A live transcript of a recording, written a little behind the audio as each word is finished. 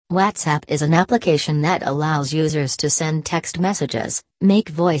WhatsApp is an application that allows users to send text messages, make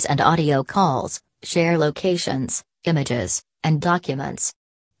voice and audio calls, share locations, images, and documents.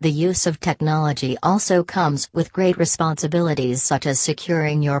 The use of technology also comes with great responsibilities such as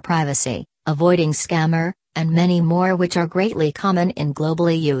securing your privacy, avoiding scammer, and many more, which are greatly common in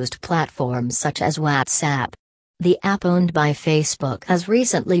globally used platforms such as WhatsApp. The app, owned by Facebook, has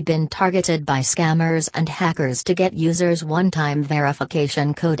recently been targeted by scammers and hackers to get users' one-time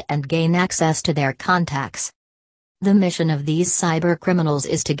verification code and gain access to their contacts. The mission of these cybercriminals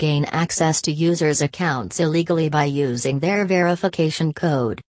is to gain access to users' accounts illegally by using their verification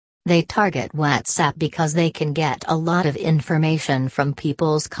code. They target WhatsApp because they can get a lot of information from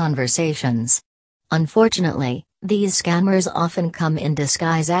people's conversations. Unfortunately, these scammers often come in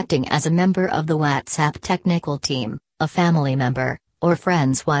disguise, acting as a member of the WhatsApp technical team, a family member, or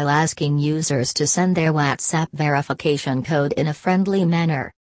friends, while asking users to send their WhatsApp verification code in a friendly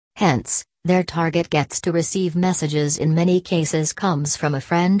manner. Hence, their target gets to receive messages in many cases comes from a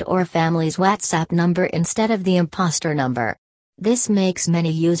friend or family's WhatsApp number instead of the imposter number. This makes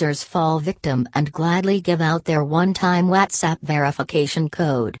many users fall victim and gladly give out their one-time WhatsApp verification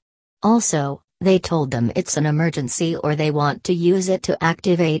code. Also, they told them it's an emergency or they want to use it to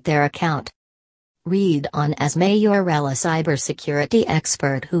activate their account. Read on as Mayorel, a cybersecurity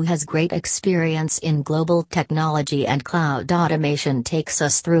expert who has great experience in global technology and cloud automation, takes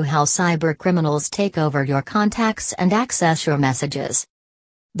us through how cybercriminals take over your contacts and access your messages.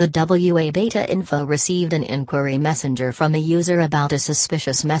 The WA Beta Info received an inquiry messenger from a user about a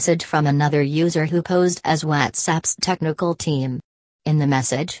suspicious message from another user who posed as WhatsApp's technical team. In the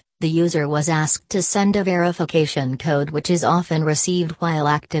message, the user was asked to send a verification code which is often received while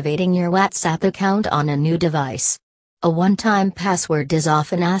activating your WhatsApp account on a new device. A one-time password is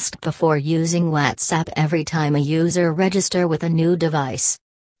often asked before using WhatsApp every time a user registers with a new device.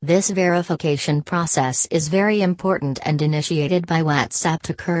 This verification process is very important and initiated by WhatsApp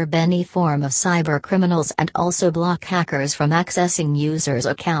to curb any form of cybercriminals and also block hackers from accessing users'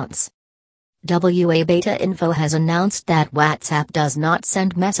 accounts. WA Beta Info has announced that WhatsApp does not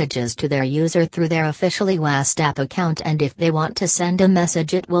send messages to their user through their officially WhatsApp account, and if they want to send a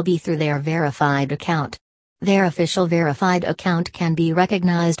message it will be through their verified account. Their official verified account can be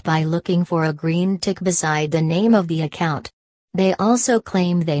recognized by looking for a green tick beside the name of the account. They also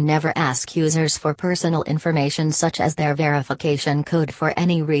claim they never ask users for personal information such as their verification code for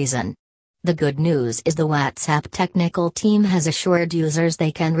any reason. The good news is the WhatsApp technical team has assured users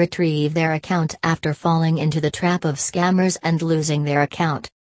they can retrieve their account after falling into the trap of scammers and losing their account.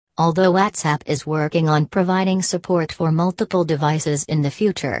 Although WhatsApp is working on providing support for multiple devices in the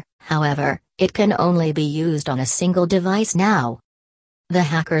future, however, it can only be used on a single device now. The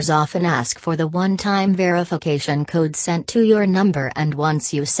hackers often ask for the one-time verification code sent to your number, and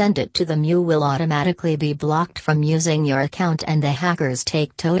once you send it to them you will automatically be blocked from using your account and the hackers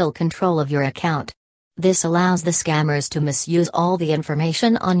take total control of your account. This allows the scammers to misuse all the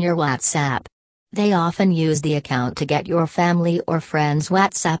information on your WhatsApp. They often use the account to get your family or friends'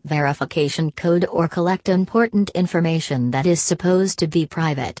 WhatsApp verification code or collect important information that is supposed to be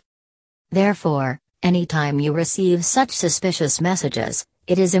private. Therefore, anytime you receive such suspicious messages,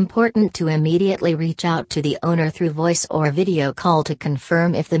 it is important to immediately reach out to the owner through voice or video call to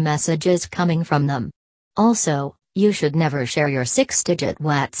confirm if the message is coming from them. Also, you should never share your 6-digit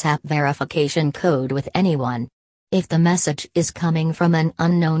WhatsApp verification code with anyone. If the message is coming from an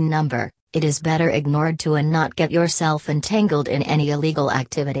unknown number, it is better ignored to not get yourself entangled in any illegal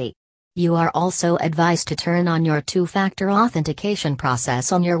activity. You are also advised to turn on your two-factor authentication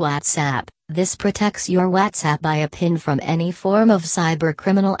process on your WhatsApp. This protects your WhatsApp by a PIN from any form of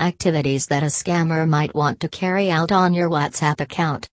cybercriminal activities that a scammer might want to carry out on your WhatsApp account.